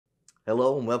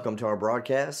Hello and welcome to our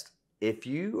broadcast. If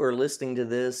you are listening to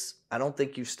this, I don't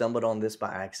think you've stumbled on this by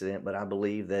accident, but I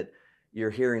believe that you're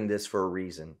hearing this for a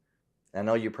reason. I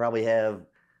know you probably have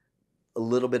a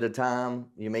little bit of time.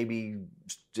 You maybe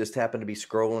just happen to be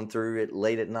scrolling through it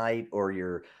late at night, or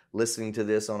you're listening to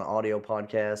this on an audio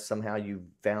podcast. Somehow you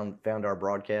found our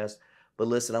broadcast. But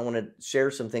listen, I want to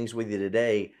share some things with you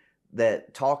today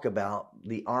that talk about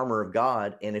the armor of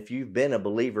God. And if you've been a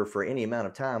believer for any amount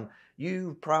of time,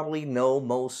 you probably know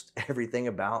most everything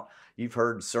about. You've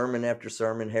heard sermon after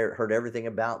sermon, heard everything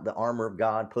about the armor of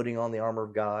God, putting on the armor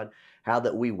of God, how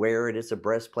that we wear it. It's a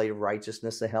breastplate of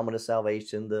righteousness, the helmet of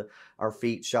salvation, our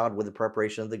feet shod with the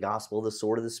preparation of the gospel, the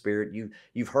sword of the Spirit.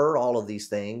 You've heard all of these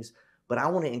things, but I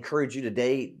want to encourage you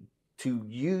today to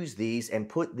use these and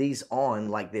put these on,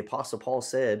 like the Apostle Paul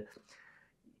said.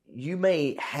 You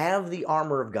may have the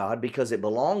armor of God because it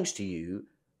belongs to you,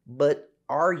 but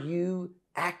are you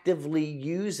actively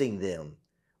using them?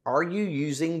 Are you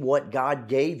using what God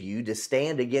gave you to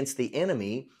stand against the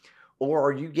enemy, or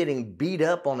are you getting beat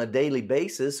up on a daily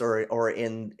basis or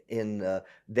in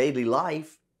daily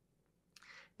life,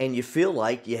 and you feel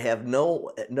like you have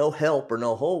no help or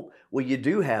no hope? Well, you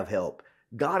do have help.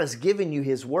 God has given you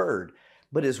His Word,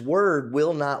 but His Word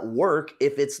will not work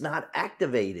if it's not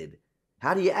activated.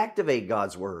 How do you activate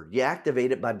God's Word? You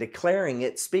activate it by declaring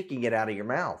it, speaking it out of your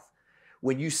mouth.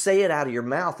 When you say it out of your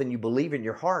mouth and you believe in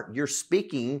your heart, you're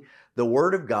speaking the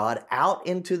Word of God out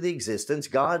into the existence.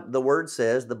 God, the Word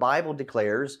says, the Bible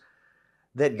declares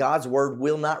that God's Word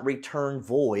will not return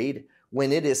void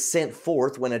when it is sent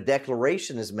forth, when a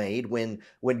declaration is made. When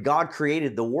God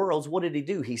created the worlds, what did He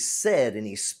do? He said and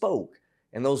He spoke.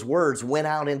 And those words went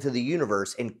out into the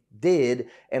universe and did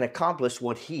and accomplished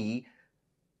what He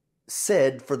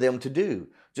said for them to do.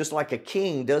 Just like a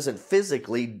king doesn't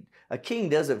physically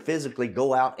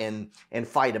go out and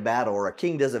fight a battle, or a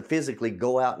king doesn't physically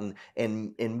go out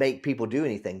and make people do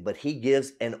anything, but he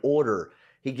gives an order,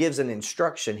 he gives an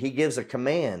instruction, he gives a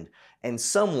command, and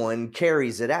someone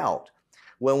carries it out.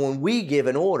 Well, when we give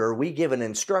an order, we give an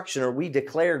instruction, or we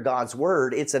declare God's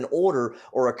Word, it's an order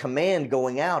or a command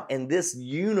going out, and this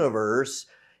universe,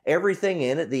 everything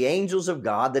in it, the angels of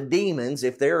God, the demons,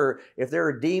 if there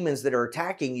are demons that are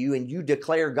attacking you and you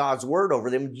declare God's Word over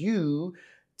them, you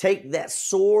take that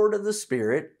sword of the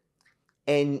Spirit,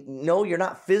 and no, you're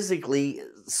not physically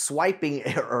swiping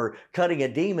or cutting a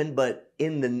demon, but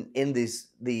in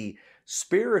the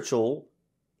spiritual,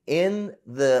 in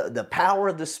the power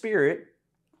of the Spirit,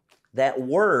 that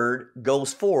word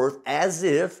goes forth as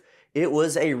if it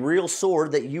was a real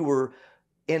sword that you were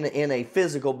in a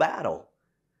physical battle.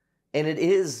 And it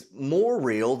is more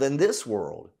real than this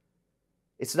world.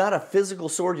 It's not a physical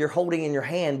sword you're holding in your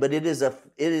hand, but it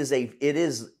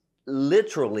is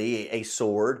literally a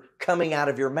sword coming out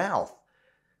of your mouth,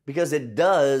 because it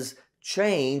does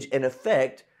change and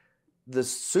affect the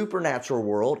supernatural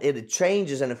world. It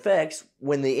changes and affects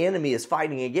when the enemy is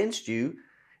fighting against you.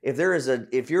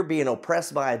 If you're being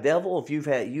oppressed by a devil, if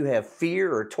you have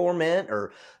fear or torment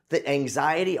or the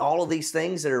anxiety, all of these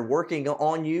things that are working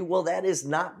on you, well, that is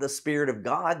not the Spirit of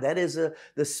God. That is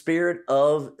the spirit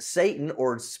of Satan,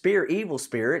 or evil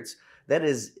spirits. That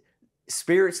is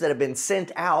spirits that have been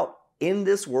sent out in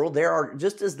this world.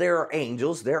 Just as there are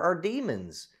angels, there are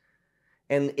demons.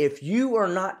 And if you are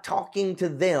not talking to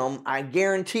them, I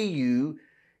guarantee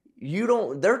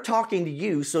they're talking to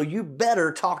you, so you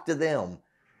better talk to them.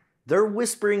 They're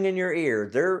whispering in your ear.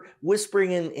 They're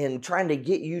whispering in trying to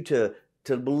get you to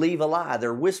believe a lie.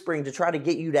 They're whispering to try to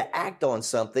get you to act on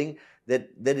something that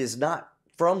is not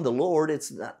from the Lord.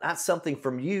 It's not something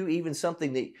from you, even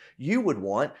something that you would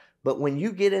want. But when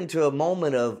you get into a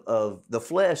moment of the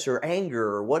flesh or anger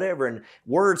or whatever, and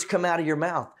words come out of your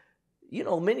mouth,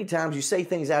 many times you say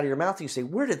things out of your mouth and you say,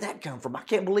 where did that come from? I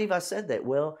can't believe I said that.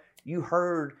 Well, you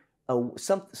heard an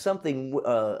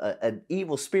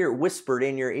evil spirit whispered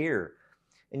in your ear.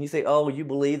 And you say, oh, you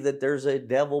believe that there's a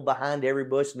devil behind every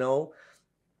bush? No,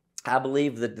 I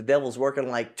believe that the devil's working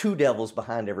like two devils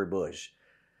behind every bush,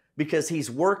 because he's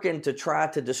working to try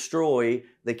to destroy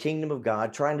the kingdom of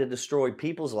God, trying to destroy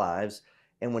people's lives.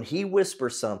 And when he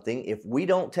whispers something, if we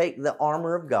don't take the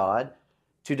armor of God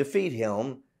to defeat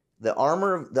him, the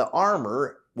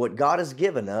armor, what God has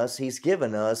given us, He's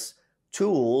given us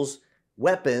tools,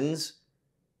 weapons,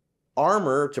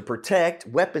 armor to protect,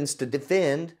 weapons to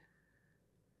defend.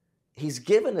 He's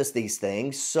given us these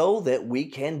things so that we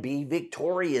can be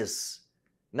victorious.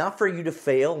 Not for you to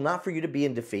fail, not for you to be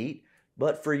in defeat,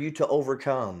 but for you to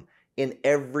overcome in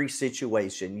every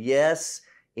situation. Yes,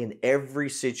 in every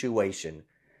situation.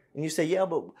 And you say, yeah,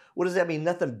 but what does that mean?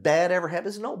 Nothing bad ever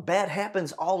happens? No, bad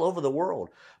happens all over the world.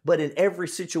 But in every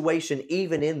situation,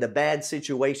 even in the bad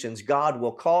situations, God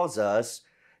will cause us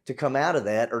to come out of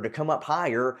that or to come up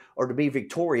higher or to be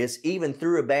victorious even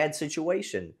through a bad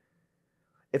situation.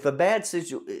 If a bad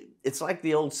situation, it's like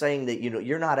the old saying that,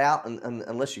 you're not out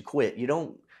unless you quit. You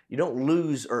don't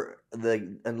lose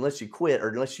unless you quit or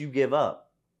unless you give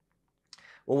up.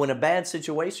 Well, when a bad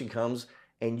situation comes,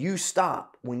 and you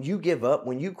stop, when you give up,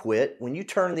 when you quit, when you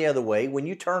turn the other way, when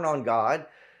you turn on God,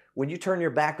 when you turn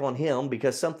your back on Him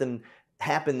because something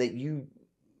happened that you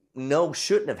know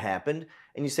shouldn't have happened,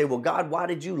 and you say, well, God, why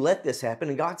did you let this happen?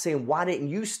 And God's saying, why didn't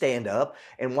you stand up?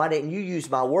 And why didn't you use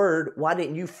my word? Why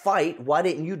didn't you fight? Why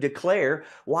didn't you declare?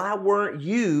 Why weren't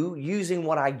you using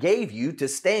what I gave you to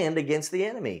stand against the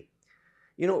enemy?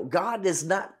 God is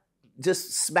not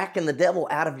just smacking the devil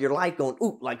out of your life going,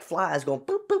 ooh, like flies going,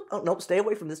 boop, boop. Oh, no, stay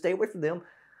away from this, stay away from them.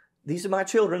 These are my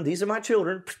children, these are my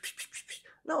children.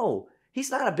 No, He's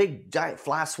not a big giant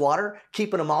fly swatter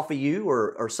keeping them off of you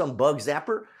or some bug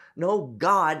zapper. No,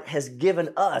 God has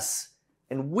given us,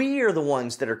 and we are the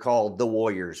ones that are called the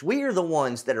warriors. We are the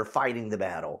ones that are fighting the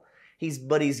battle.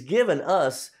 But He's given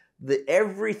us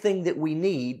everything that we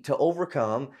need to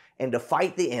overcome and to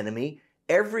fight the enemy,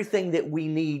 everything that we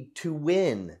need to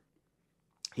win.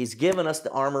 He's given us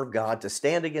the armor of God to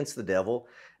stand against the devil.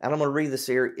 And I'm going to read this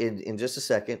here in just a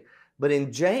second. But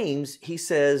in James, he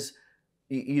says,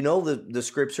 the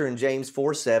scripture in James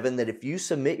 4:7, that if you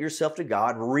submit yourself to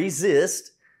God,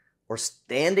 resist or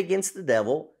stand against the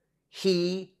devil,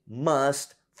 he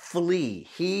must flee.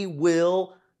 He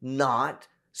will not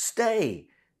stay.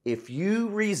 If you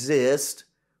resist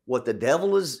what the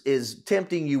devil is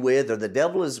tempting you with, or the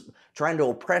devil is trying to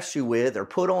oppress you with or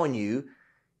put on you,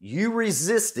 you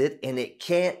resist it and it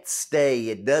can't stay.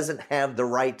 It doesn't have the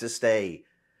right to stay.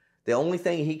 The only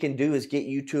thing he can do is get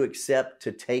you to accept,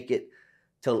 to take it,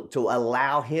 to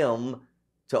allow him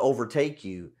to overtake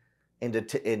you and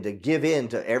to give in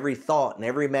to every thought and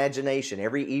every imagination,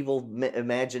 every evil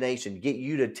imagination, get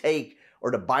you to take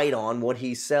or to bite on what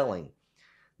he's selling.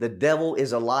 The devil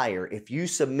is a liar. If you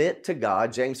submit to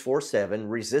God, James 4:7,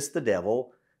 resist the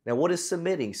devil. Now, what is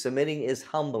submitting? Submitting is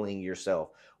humbling yourself.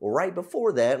 Well, right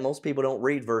before that, most people don't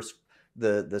read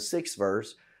the 6th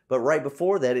verse, but right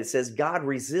before that it says, God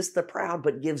resists the proud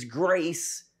but gives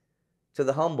grace to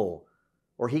the humble.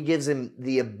 Or he gives him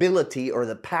the ability or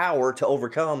the power to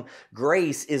overcome.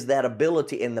 Grace is that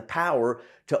ability and the power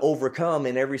to overcome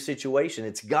in every situation.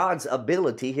 It's God's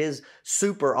ability, his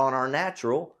super on our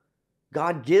natural.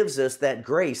 God gives us that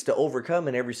grace to overcome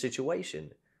in every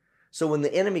situation. So when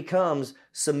the enemy comes,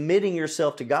 submitting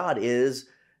yourself to God is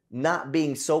not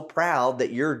being so proud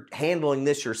that you're handling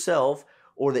this yourself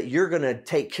or that you're going to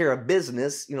take care of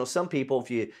business. Some people,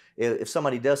 if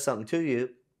somebody does something to you,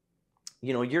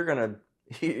 you're going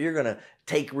to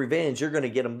take revenge. You're going to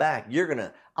get them back.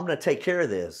 I'm going to take care of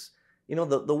this.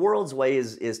 The world's way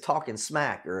is talking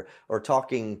smack or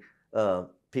talking,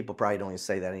 people probably don't even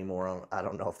say that anymore. I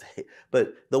don't know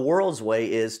but the world's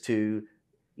way is to,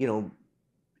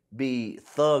 be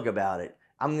thug about it.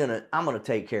 I'm gonna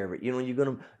take care of it. You're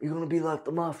gonna be like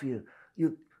the mafia.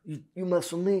 You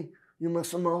mess with me, you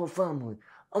mess with my whole family.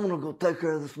 I'm gonna go take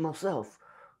care of this myself.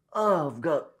 I've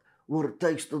got what it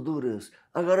takes to do this.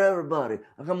 I got everybody.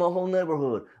 I got my whole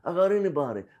neighborhood. I got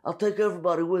anybody. I'll take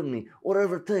everybody with me.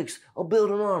 Whatever it takes. I'll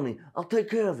build an army. I'll take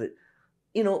care of it.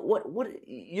 What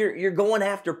you're going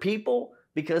after people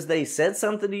because they said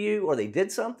something to you or they did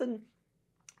something?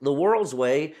 The world's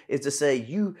way is to say,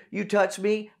 you touch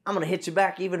me, I'm going to hit you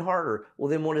back even harder. Well,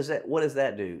 then what does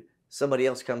that do? Somebody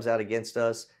else comes out against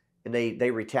us and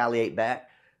they retaliate back.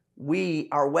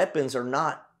 Our weapons are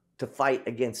not to fight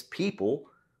against people.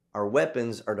 Our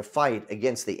weapons are to fight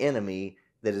against the enemy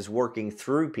that is working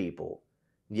through people.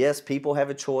 Yes, people have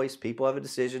a choice. People have a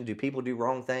decision. Do people do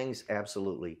wrong things?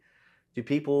 Absolutely. Do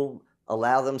people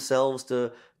allow themselves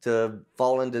to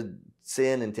fall into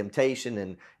sin and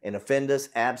temptation and offend us?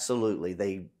 Absolutely.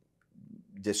 They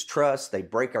distrust, they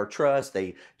break our trust,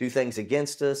 they do things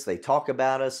against us, they talk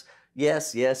about us.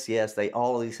 Yes,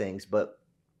 all of these things. But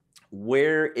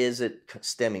where is it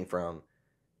stemming from?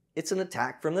 It's an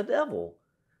attack from the devil.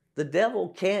 The devil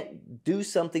can't do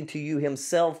something to you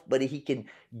himself, but he can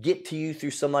get to you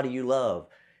through somebody you love.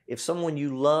 If someone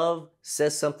you love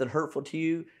says something hurtful to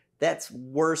you, that's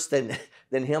worse than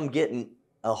him getting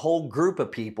a whole group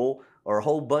of people or a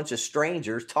whole bunch of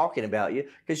strangers talking about you,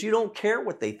 because you don't care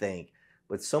what they think.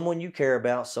 But someone you care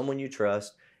about, someone you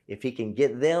trust, if he can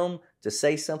get them to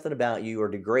say something about you or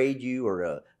degrade you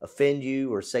or offend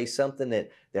you or say something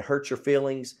that hurts your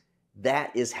feelings,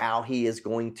 that is how he is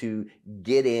going to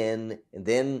get in and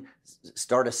then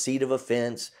start a seed of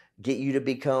offense, get you to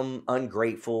become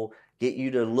ungrateful, get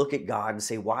you to look at God and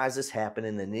say, why is this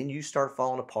happening? And then you start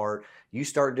falling apart. You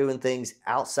start doing things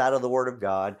outside of the Word of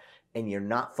God, and you're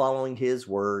not following His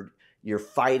Word. You're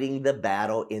fighting the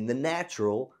battle in the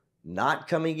natural, not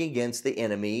coming against the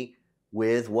enemy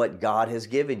with what God has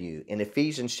given you. In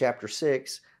Ephesians chapter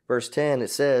 6, verse 10, it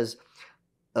says,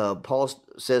 Paul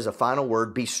says a final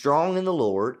word, be strong in the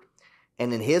Lord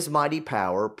and in His mighty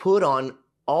power, put on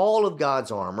all of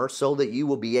God's armor so that you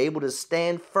will be able to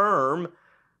stand firm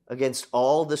against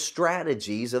all the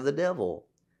strategies of the devil.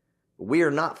 We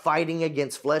are not fighting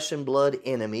against flesh and blood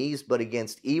enemies, but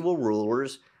against evil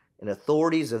rulers and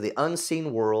authorities of the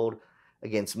unseen world,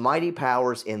 against mighty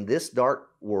powers in this dark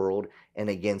world, and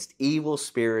against evil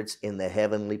spirits in the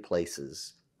heavenly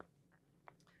places.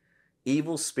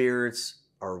 Evil spirits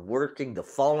are working, the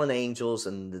fallen angels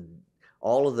and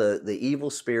all of the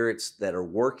evil spirits that are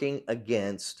working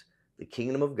against the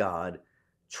kingdom of God,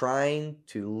 trying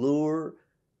to lure,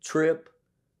 trip,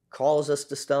 cause us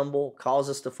to stumble, cause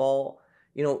us to fall.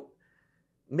 You know,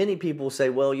 many people say,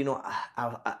 well, you know,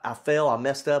 I fell, I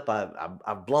messed up,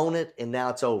 I've blown it, and now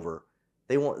it's over.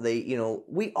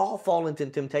 We all fall into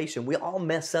temptation. We all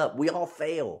mess up. We all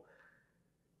fail.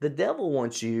 The devil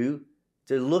wants you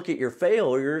to look at your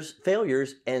failures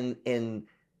and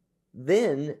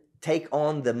then take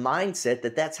on the mindset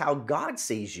that that's how God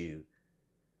sees you.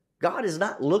 God is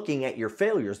not looking at your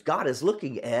failures. God is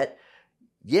looking at,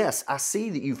 yes, I see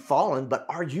that you've fallen, but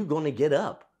are you going to get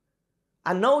up?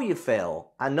 I know you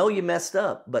fell. I know you messed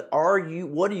up, but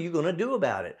what are you going to do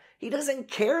about it? He doesn't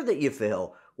care that you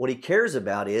fell. What He cares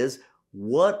about is,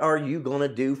 what are you going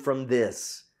to do from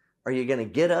this? Are you going to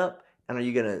get up, and are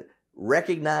you going to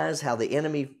recognize how the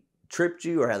enemy tripped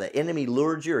you or how the enemy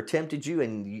lured you or tempted you,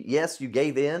 and yes, you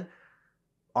gave in?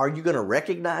 Are you going to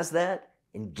recognize that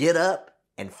and get up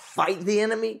and fight the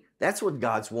enemy? That's what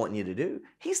God's wanting you to do.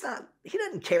 He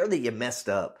doesn't care that you messed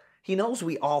up. He knows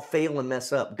we all fail and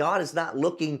mess up. God is not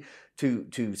looking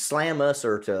to slam us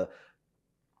or to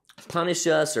punish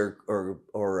us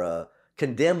or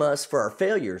condemn us for our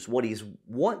failures. What He's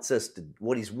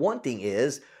wanting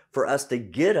is for us to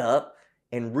get up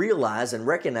and realize and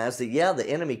recognize that, yeah, the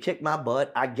enemy kicked my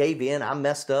butt. I gave in. I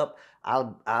messed up.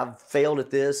 I've failed at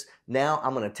this. Now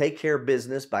I'm going to take care of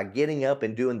business by getting up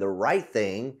and doing the right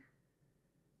thing,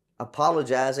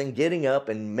 apologizing, getting up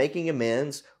and making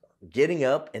amends, getting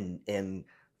up and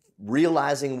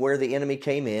realizing where the enemy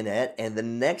came in at. And the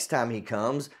next time he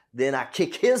comes, then I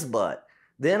kick his butt.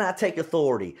 Then I take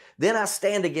authority. Then I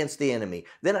stand against the enemy.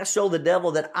 Then I show the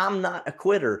devil that I'm not a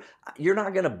quitter. You're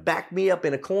not going to back me up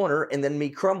in a corner and then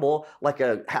me crumble like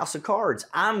a house of cards.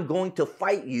 I'm going to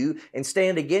fight you and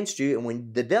stand against you. And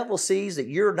when the devil sees that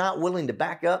you're not willing to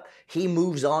back up, he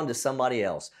moves on to somebody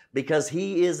else because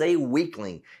he is a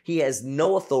weakling. He has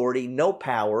no authority, no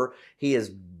power. He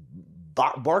is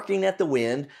barking at the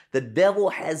wind. The devil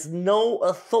has no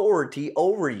authority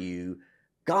over you.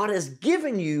 God has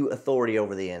given you authority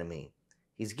over the enemy.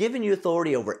 He's given you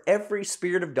authority over every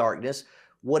spirit of darkness,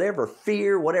 whatever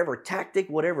fear, whatever tactic,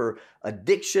 whatever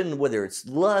addiction, whether it's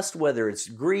lust, whether it's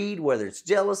greed, whether it's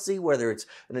jealousy, whether it's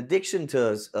an addiction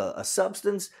to a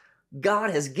substance.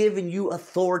 God has given you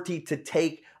authority to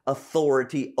take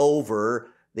authority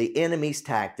over the enemy's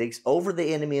tactics, over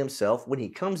the enemy himself when he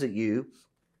comes at you.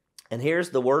 And here's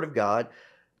the word of God.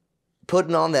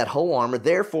 Putting on that whole armor,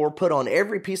 therefore put on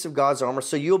every piece of God's armor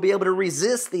so you'll be able to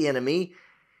resist the enemy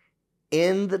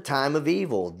in the time of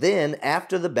evil. Then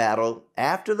after the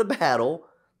battle,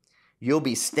 you'll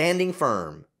be standing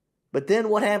firm. But then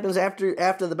what happens after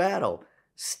the battle?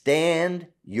 Stand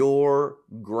your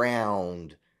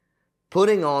ground.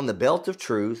 Putting on the belt of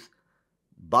truth,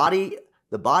 the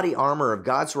body armor of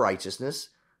God's righteousness.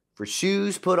 For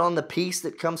shoes, put on the peace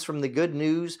that comes from the good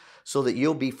news so that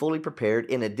you'll be fully prepared.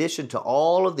 In addition to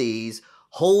all of these,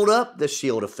 hold up the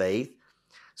shield of faith,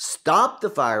 stop the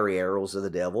fiery arrows of the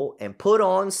devil, and put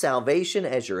on salvation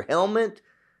as your helmet.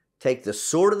 Take the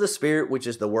sword of the Spirit, which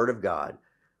is the word of God.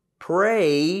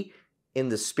 Pray in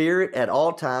the Spirit at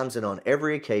all times and on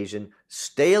every occasion.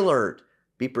 Stay alert.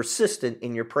 Be persistent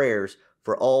in your prayers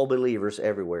for all believers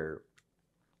everywhere.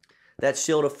 That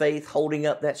shield of faith, holding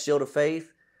up that shield of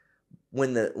faith,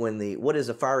 what is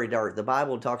a fiery dart? The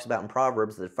Bible talks about in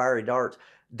Proverbs that fiery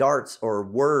darts or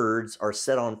words are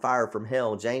set on fire from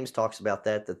hell. James talks about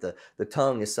that the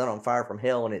tongue is set on fire from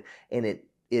hell, and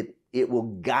it will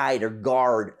guide or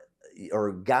guard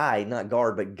or guide, not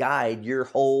guard, but guide your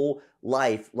whole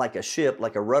life like a ship,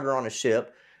 like a rudder on a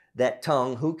ship. That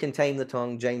tongue, who can tame the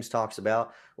tongue? James talks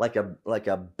about like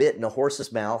a bit in a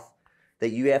horse's mouth. that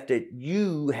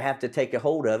you have to take a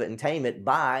hold of it and tame it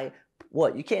by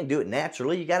what? You can't do it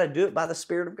naturally. You got to do it by the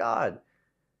Spirit of God.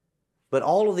 But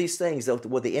all of these things,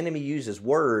 what the enemy uses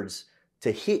words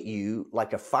to hit you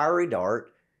like a fiery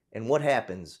dart. And what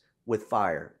happens with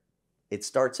fire? It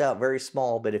starts out very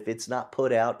small, but if it's not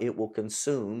put out, it will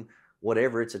consume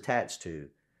whatever it's attached to.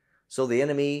 So the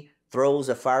enemy throws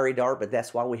a fiery dart, but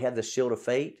that's why we have the shield of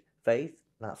the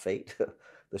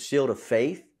shield of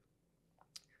faith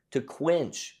to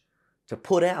quench, to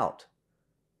put out,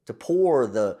 to pour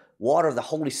the water of the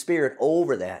Holy Spirit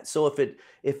over that. So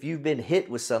if you've been hit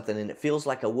with something and it feels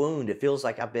like a wound, it feels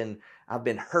like I've been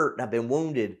hurt and I've been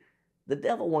wounded, the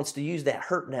devil wants to use that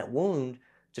hurt and that wound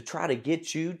to try to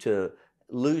get you to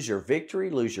lose your victory,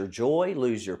 lose your joy,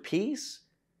 lose your peace.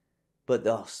 But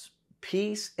the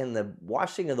peace and the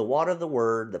washing of the water of the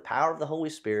Word, the power of the Holy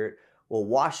Spirit will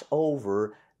wash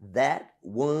over that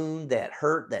wound, that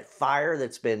hurt, that fire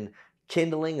that's been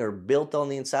kindling or built on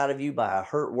the inside of you by a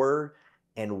hurt word,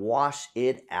 and wash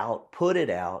it out, put it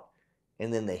out,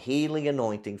 and then the healing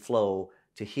anointing flow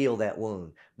to heal that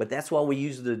wound. But that's why we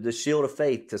use the shield of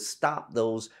faith to stop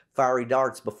those fiery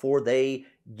darts before they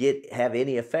have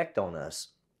any effect on us.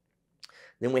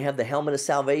 Then we have the helmet of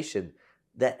salvation.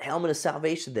 That helmet of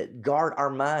salvation that guard our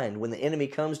mind when the enemy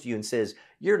comes to you and says,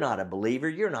 you're not a believer,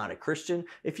 you're not a Christian.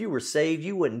 If you were saved,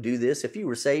 you wouldn't do this. If you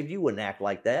were saved, you wouldn't act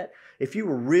like that. If you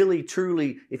were really,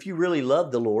 truly, if you really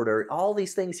loved the Lord, or all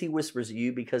these things he whispers at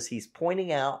you because he's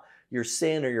pointing out your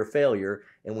sin or your failure.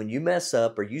 And when you mess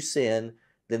up or you sin,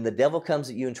 then the devil comes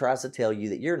at you and tries to tell you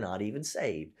that you're not even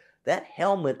saved. That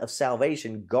helmet of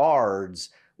salvation guards.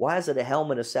 Why is it a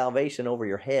helmet of salvation over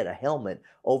your head, a helmet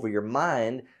over your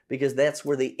mind? Because that's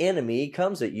where the enemy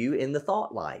comes at you in the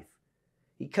thought life.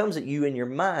 He comes at you in your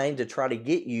mind to try to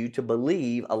get you to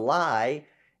believe a lie.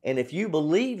 And if you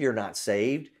believe you're not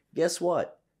saved, guess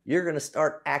what? You're going to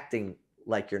start acting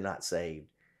like you're not saved.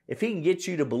 If he can get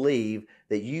you to believe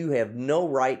that you have no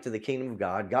right to the kingdom of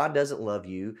God, God doesn't love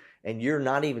you, and you're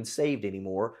not even saved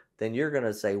anymore, then you're going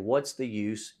to say, what's the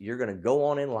use? You're going to go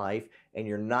on in life, and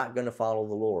you're not going to follow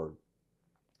the Lord.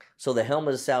 So the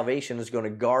helmet of salvation is going to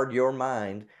guard your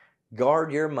mind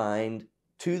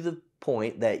to the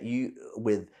point that you,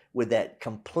 with that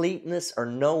completeness or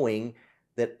knowing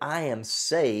that I am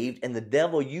saved, and the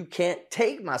devil, you can't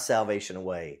take my salvation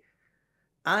away.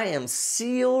 I am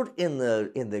sealed in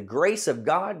the grace of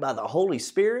God by the Holy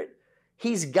Spirit.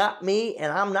 He's got me,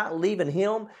 and I'm not leaving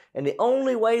him. And the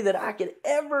only way that I could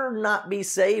ever not be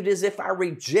saved is if I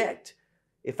reject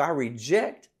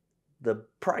the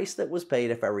price that was paid,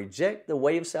 if I reject the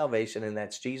way of salvation, and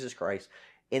that's Jesus Christ.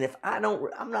 And if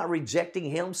I'm not rejecting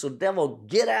him, so devil,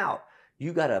 get out.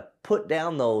 You got to put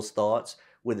down those thoughts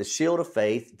with the shield of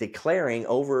faith, declaring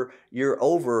over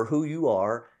who you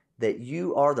are, that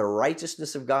you are the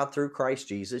righteousness of God through Christ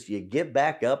Jesus. You get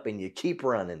back up and you keep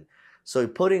running. So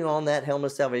putting on that helmet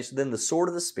of salvation, then the sword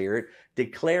of the Spirit,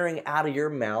 declaring out of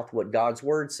your mouth what God's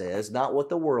word says, not what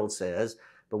the world says.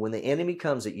 But when the enemy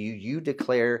comes at you, you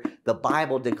declare, the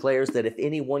Bible declares that if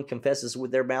anyone confesses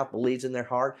with their mouth, believes in their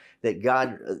heart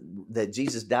that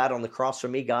Jesus died on the cross for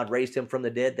me, God raised him from the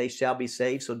dead, they shall be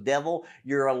saved. So devil,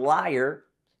 you're a liar.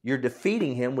 You're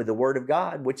defeating him with the word of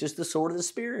God, which is the sword of the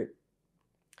Spirit.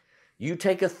 You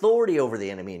take authority over the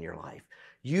enemy in your life.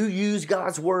 You use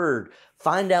God's word.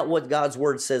 Find out what God's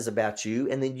word says about you,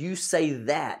 and then you say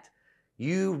that.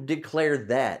 You declare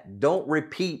that. Don't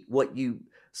repeat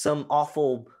some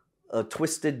awful,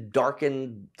 twisted,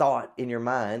 darkened thought in your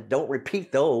mind. Don't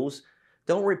repeat those.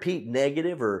 Don't repeat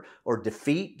negative or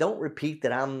defeat. Don't repeat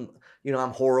that I'm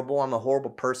horrible. I'm a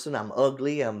horrible person. I'm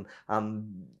ugly. I'm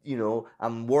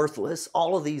worthless.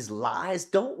 All of these lies,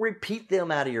 don't repeat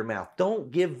them out of your mouth.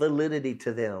 Don't give validity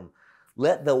to them.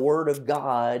 Let the word of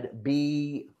God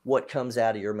be what comes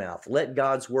out of your mouth. Let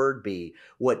God's word be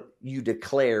what you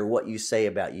declare, what you say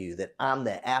about you, that I'm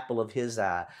the apple of his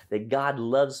eye, that God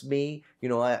loves me. A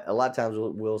lot of times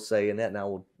we'll say, Annette and I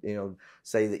will,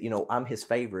 say that, I'm his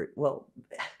favorite. Well,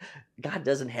 God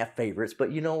doesn't have favorites,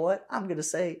 but you know what? I'm going to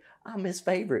say I'm his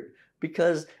favorite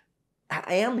because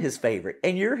I am his favorite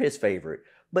and you're his favorite.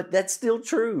 But that's still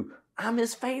true. I'm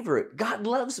his favorite. God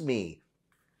loves me.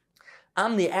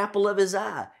 I'm the apple of his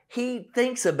eye. He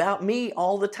thinks about me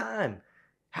all the time.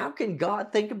 How can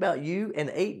God think about you and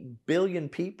 8 billion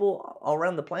people all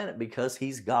around the planet? Because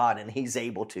he's God and he's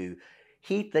able to.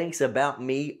 He thinks about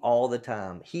me all the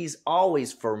time. He's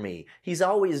always for me. He's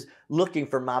always looking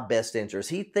for my best interest.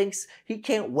 He thinks he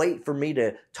can't wait for me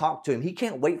to talk to him. He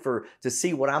can't wait to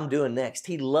see what I'm doing next.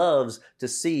 He loves to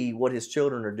see what his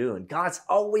children are doing. God's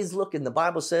always looking. The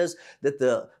Bible says that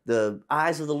the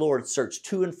eyes of the Lord search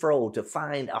to and fro to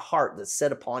find a heart that's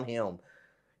set upon him.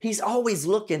 He's always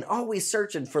looking, always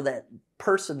searching for that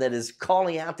person that is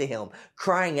calling out to him,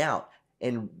 crying out,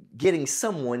 and getting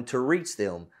someone to reach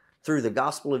them through the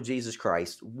gospel of Jesus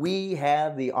Christ. We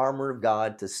have the armor of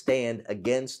God to stand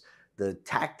against the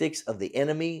tactics of the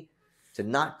enemy, to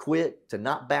not quit, to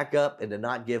not back up, and to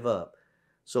not give up.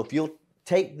 So if you'll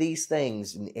take these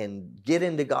things and get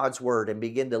into God's word and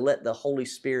begin to let the Holy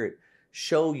Spirit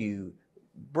show you,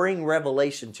 bring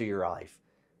revelation to your life.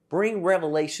 Bring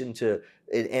revelation to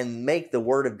and make the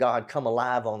word of God come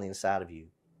alive on the inside of you.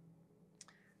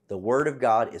 The word of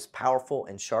God is powerful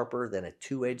and sharper than a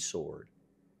two-edged sword.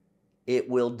 It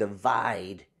will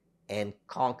divide and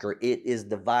conquer. It is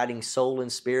dividing soul and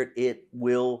spirit. It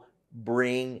will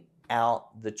bring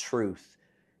out the truth.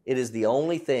 It is the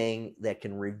only thing that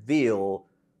can reveal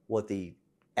what the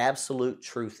absolute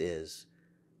truth is.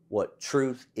 What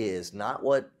truth is, not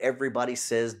what everybody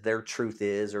says their truth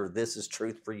is, or this is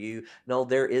truth for you. No,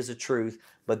 there is a truth,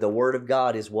 but the word of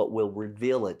God is what will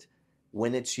reveal it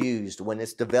when it's used, when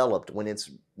it's developed, when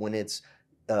it's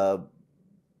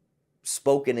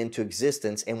spoken into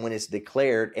existence, and when it's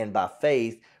declared. And by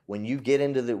faith, when you get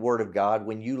into the word of God,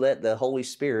 when you let the Holy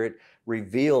Spirit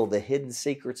reveal the hidden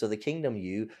secrets of the kingdom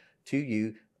to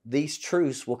you, these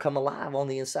truths will come alive on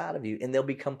the inside of you, and they'll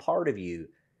become part of you.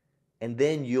 And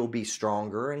then you'll be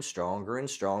stronger and stronger and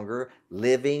stronger,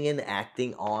 living and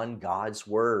acting on God's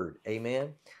word.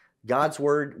 Amen. God's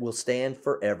word will stand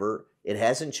forever. It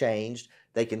hasn't changed.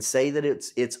 They can say that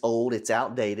it's old, it's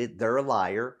outdated. They're a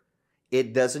liar.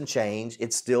 It doesn't change.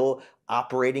 It's still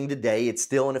operating today. It's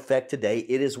still in effect today.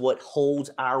 It is what holds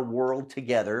our world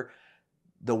together.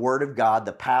 The word of God,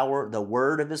 the power, the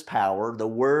word of his power, the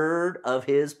word of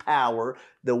his power.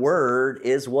 The word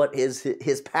is what is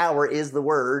his power is the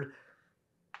word.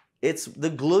 It's the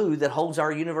glue that holds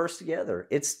our universe together.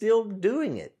 It's still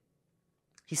doing it.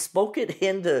 He spoke it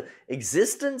into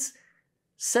existence,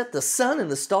 set the sun and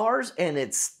the stars, and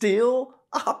it's still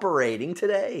operating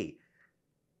today.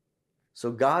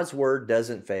 So God's word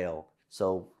doesn't fail.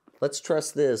 So let's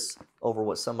trust this over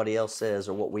what somebody else says,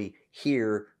 or what we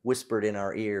hear whispered in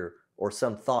our ear, or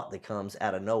some thought that comes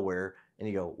out of nowhere. And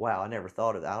you go, wow, I never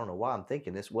thought of that. I don't know why I'm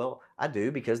thinking this. Well, I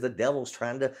do, because the devil's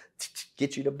trying to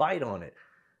get you to bite on it.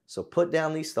 So put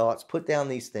down these thoughts, put down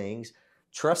these things,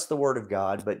 trust the word of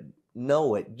God, but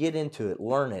know it, get into it,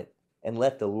 learn it, and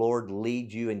let the Lord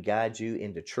lead you and guide you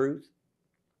into truth,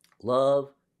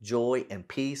 love, joy, and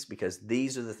peace, because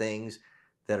these are the things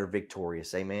that are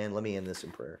victorious. Amen. Let me end this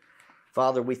in prayer.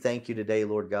 Father, we thank you today,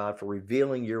 Lord God, for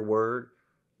revealing your word.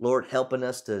 Lord, helping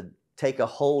us to take a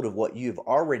hold of what you've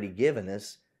already given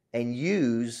us and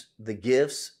use the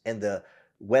gifts and the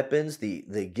weapons,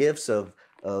 the gifts of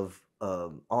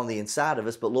on the inside of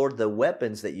us, but Lord, the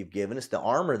weapons that you've given us, the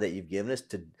armor that you've given us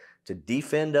to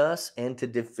defend us and to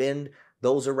defend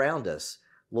those around us.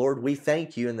 Lord, we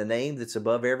thank you in the name that's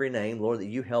above every name, Lord, that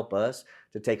you help us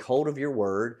to take hold of your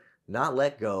word, not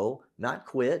let go, not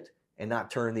quit, and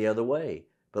not turn the other way.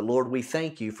 But Lord, we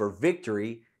thank you for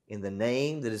victory in the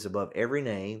name that is above every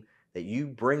name, that you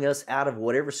bring us out of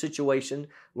whatever situation.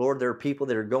 Lord, there are people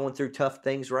that are going through tough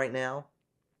things right now.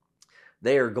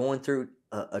 They are going through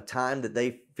a time that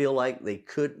they feel like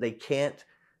they can't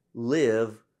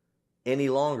live any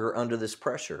longer under this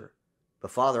pressure.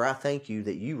 But Father, I thank you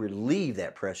that you relieve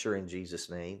that pressure in Jesus'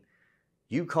 name.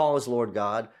 You cause, Lord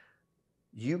God,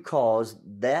 you cause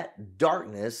that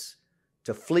darkness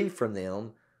to flee from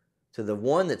them, to the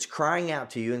one that's crying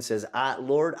out to you and says,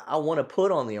 Lord, I want to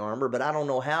put on the armor, but I don't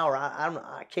know how, or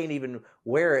I can't even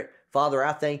wear it. Father,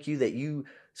 I thank you that you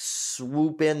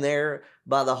swoop in there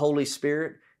by the Holy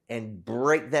Spirit and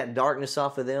break that darkness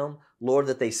off of them. Lord,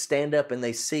 that they stand up and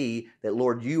they see that,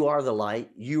 Lord, you are the light,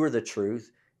 you are the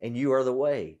truth, and you are the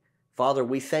way. Father,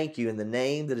 we thank you in the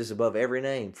name that is above every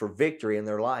name for victory in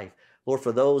their life. Lord,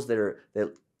 for those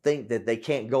that think that they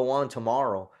can't go on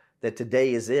tomorrow, that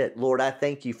today is it. Lord, I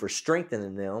thank you for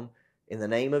strengthening them in the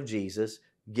name of Jesus,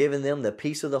 giving them the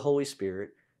peace of the Holy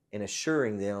Spirit, and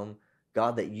assuring them,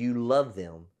 God, that you love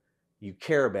them, you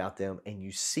care about them, and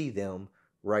you see them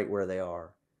right where they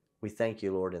are. We thank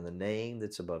you, Lord, in the name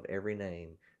that's above every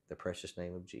name, the precious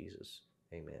name of Jesus.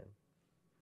 Amen.